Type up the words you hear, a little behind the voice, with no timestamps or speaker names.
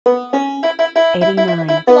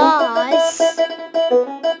89 plus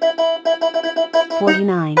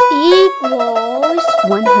 49 equals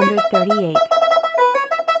 138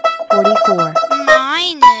 44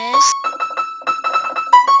 minus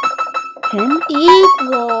 10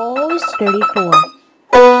 equals 34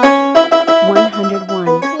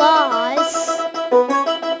 101 plus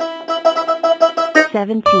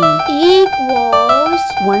 17 equals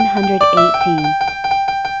 118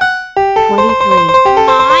 23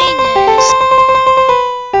 minus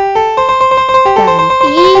 7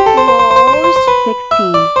 equals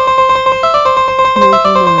 16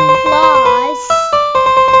 99 plus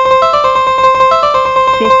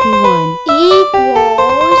 51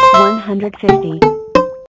 equals 150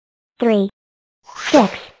 3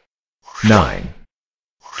 6 9,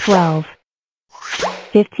 12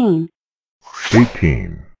 15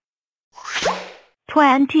 18,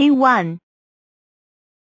 21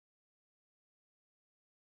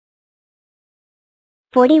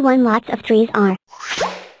 41 lots of trees are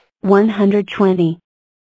 120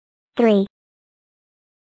 3.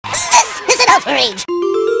 This is an outrage!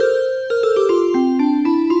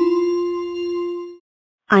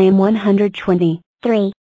 I am 120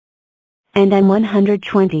 3 and I'm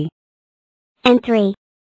 120. and 3.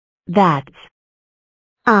 That's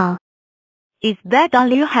All. Is that all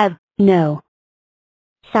you have? No.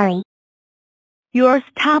 Sorry. You're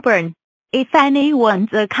stubborn. If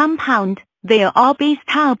anyone's a compound, they'll all be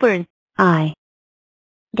stubborn. I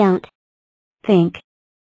Don't. think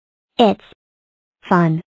It's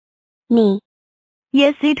fun. me.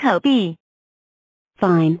 Yes, it'll be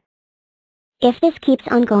fine. If this keeps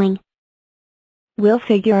on going, We'll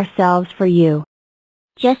figure ourselves for you.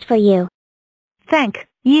 just for you. Thank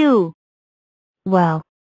you. Well,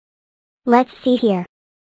 Let's see here.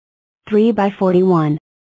 3 by 41.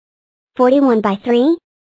 41 by 3?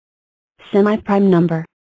 Semi-prime number.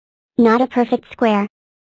 Not a perfect square.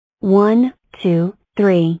 1, 2,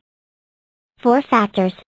 3. 4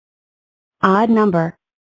 factors. Odd number.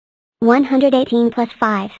 118 plus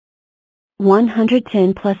 5.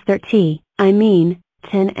 110 plus 30. I mean,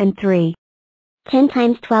 10 and 3. 10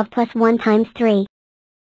 times 12 plus 1 times 3.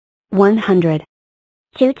 100.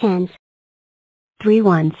 2 tens. 3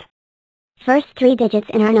 ones. First 3 digits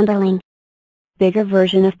in our numbering. Bigger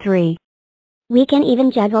version of 3. We can even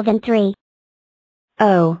juggle than 3.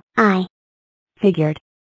 Oh, I. figured.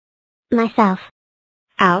 Myself.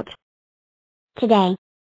 Out. Today.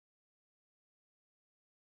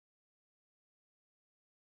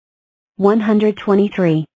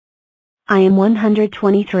 123. I am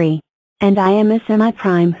 123. And I am a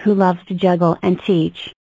semi-prime who loves to juggle and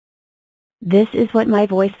teach. This is what my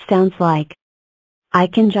voice sounds like. I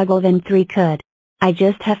can juggle than 3 could. I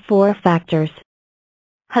just have 4 factors.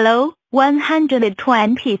 Hello,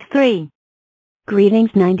 123.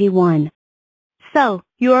 Greetings 91. So,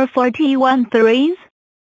 you're 41 threes?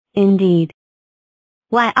 Indeed.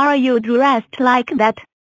 Why are you dressed like that?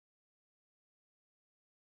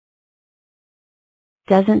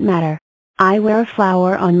 Doesn't matter. I wear a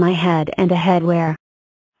flower on my head and a headwear.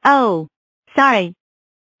 Oh, sorry.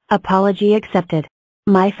 Apology accepted,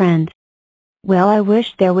 my friend. Well, I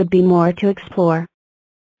wish there would be more to explore.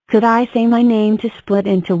 Could I say my name to split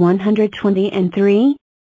into 120 and 3?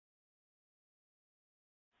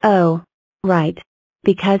 Oh, right.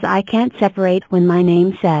 Because I can't separate when my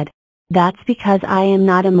name said. That's because I am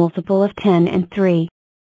not a multiple of 10 and 3.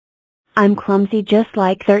 I'm clumsy just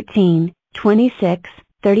like 13, 26,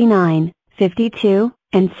 39, 52,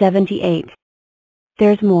 and 78.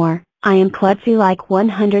 There's more, I am klutzy like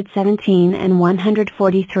 117 and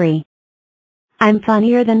 143. I'm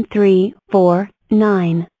funnier than 3, 4,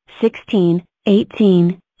 9, 16,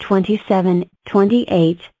 18, 27,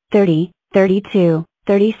 28, 30, 32,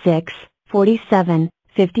 36, 47,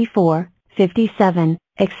 54, 57,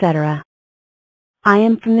 etc. I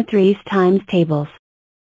am from the 3's times tables.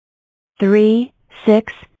 3,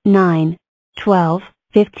 6, 9, 12,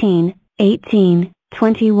 15, 18,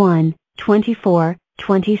 21, 24,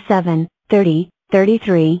 27, 30,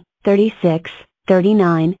 33, 36,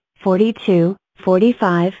 39, 42,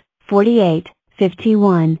 45, 48,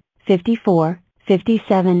 51, 54,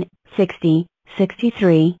 57, 60,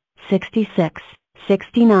 63, 66,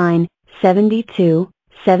 69, 72,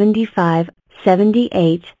 75,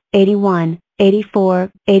 78, 81,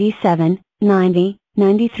 84, 87, 90,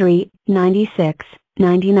 93, 96,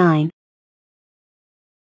 99.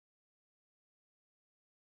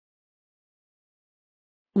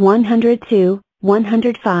 102,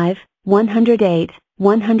 105, 108,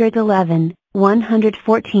 111,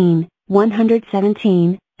 114,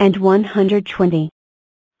 117, and 120.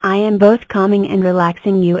 I am both calming and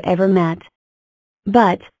relaxing you ever met.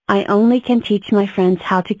 But, I only can teach my friends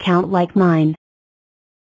how to count like mine.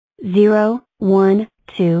 0, 1,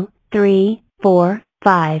 2, 3, 4,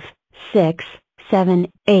 5, 6,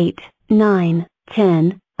 7, 8, 9,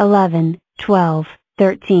 10, 11, 12,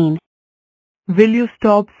 13. Will you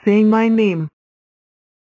stop saying my name?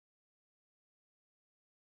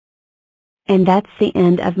 And that's the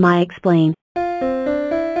end of my explain.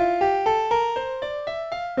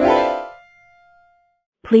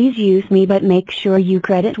 Please use me, but make sure you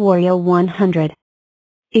credit Wario 100.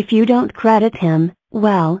 If you don't credit him,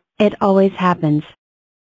 well, it always happens.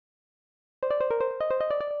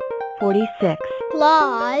 46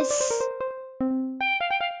 plus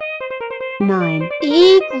 9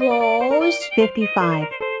 equals 55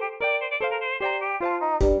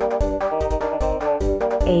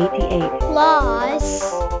 88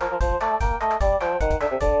 plus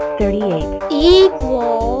 38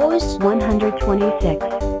 equals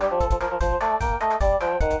 126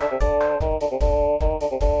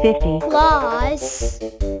 50 plus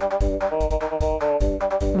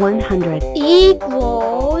 100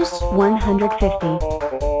 equals 150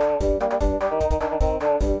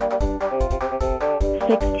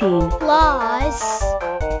 16 plus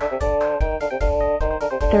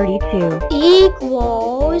 32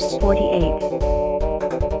 equals 48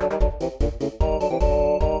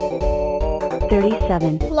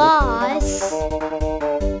 37 plus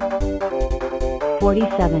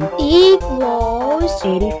 47 equals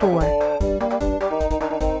 84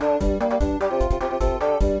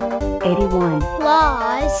 81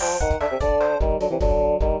 plus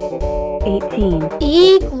 18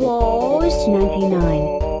 equals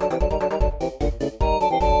 99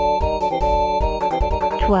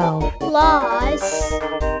 12 plus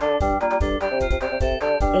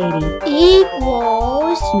 80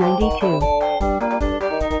 equals 92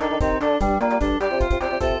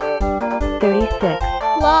 36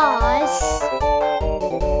 plus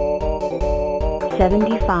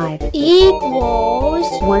 75 equals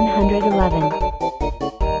 111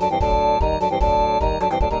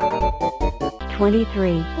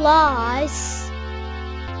 23 plus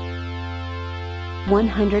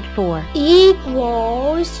 104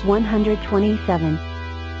 equals 127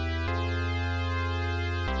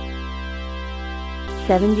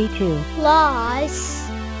 72 plus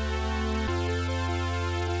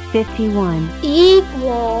 51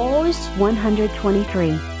 equals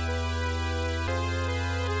 123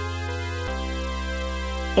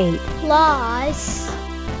 8 plus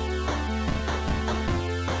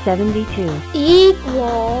 72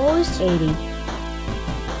 equals 80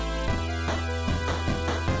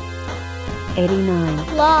 89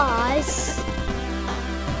 plus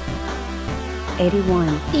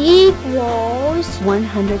 81 equals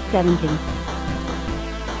 170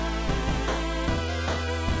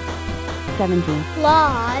 70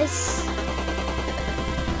 plus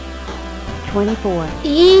 24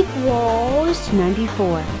 equals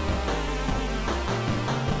 94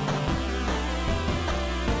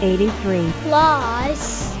 83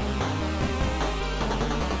 plus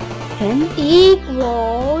 10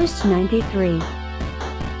 equals 93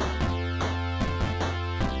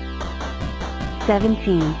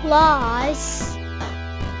 17 plus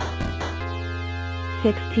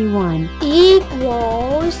 61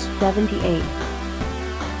 equals 78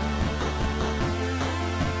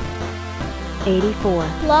 84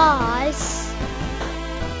 plus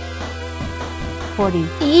 40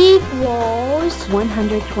 equals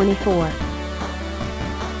 124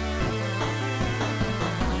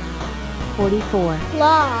 44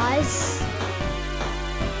 plus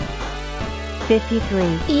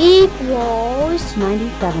 53 equals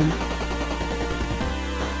 97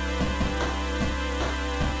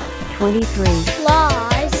 23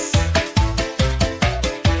 plus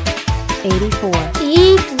 84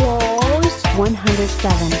 equals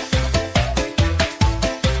 107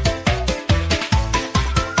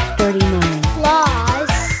 39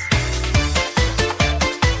 plus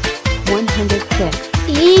 106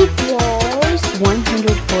 equals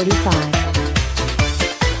 145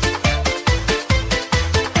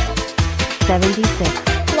 76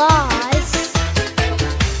 plus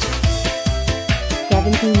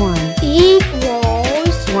 71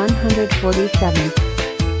 equals 147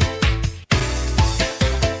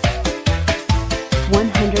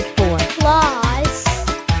 104 plus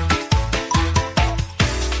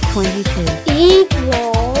 22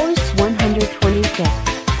 equals 126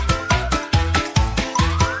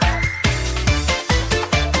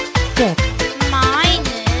 6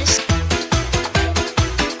 minus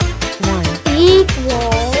 1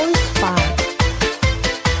 equals 5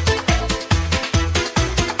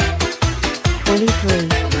 23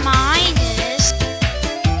 minus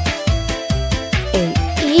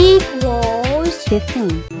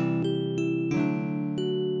 15.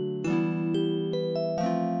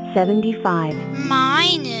 75.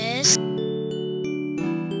 minus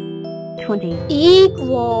 20.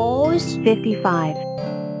 equals 55.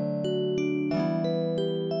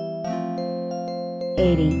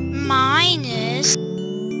 80. minus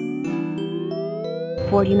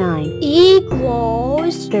 49.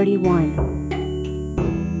 equals 31.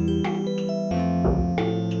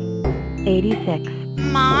 86.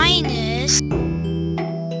 minus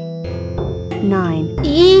 9.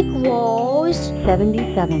 equals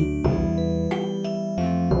 77.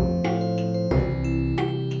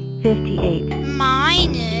 58.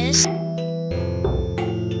 minus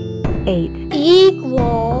 8.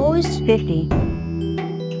 equals 50.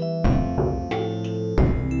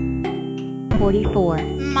 44.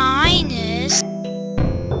 minus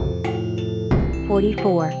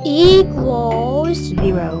 44. equals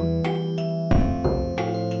 0.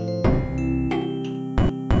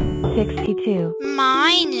 62.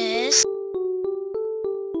 minus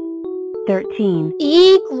 13.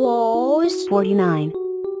 equals 49.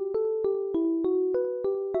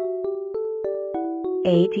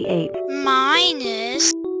 88.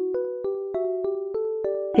 minus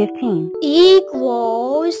 15.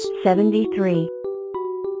 equals 73.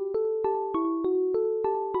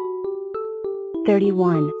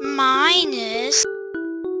 31. minus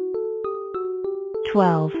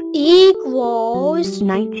 12. equals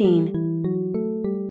 19.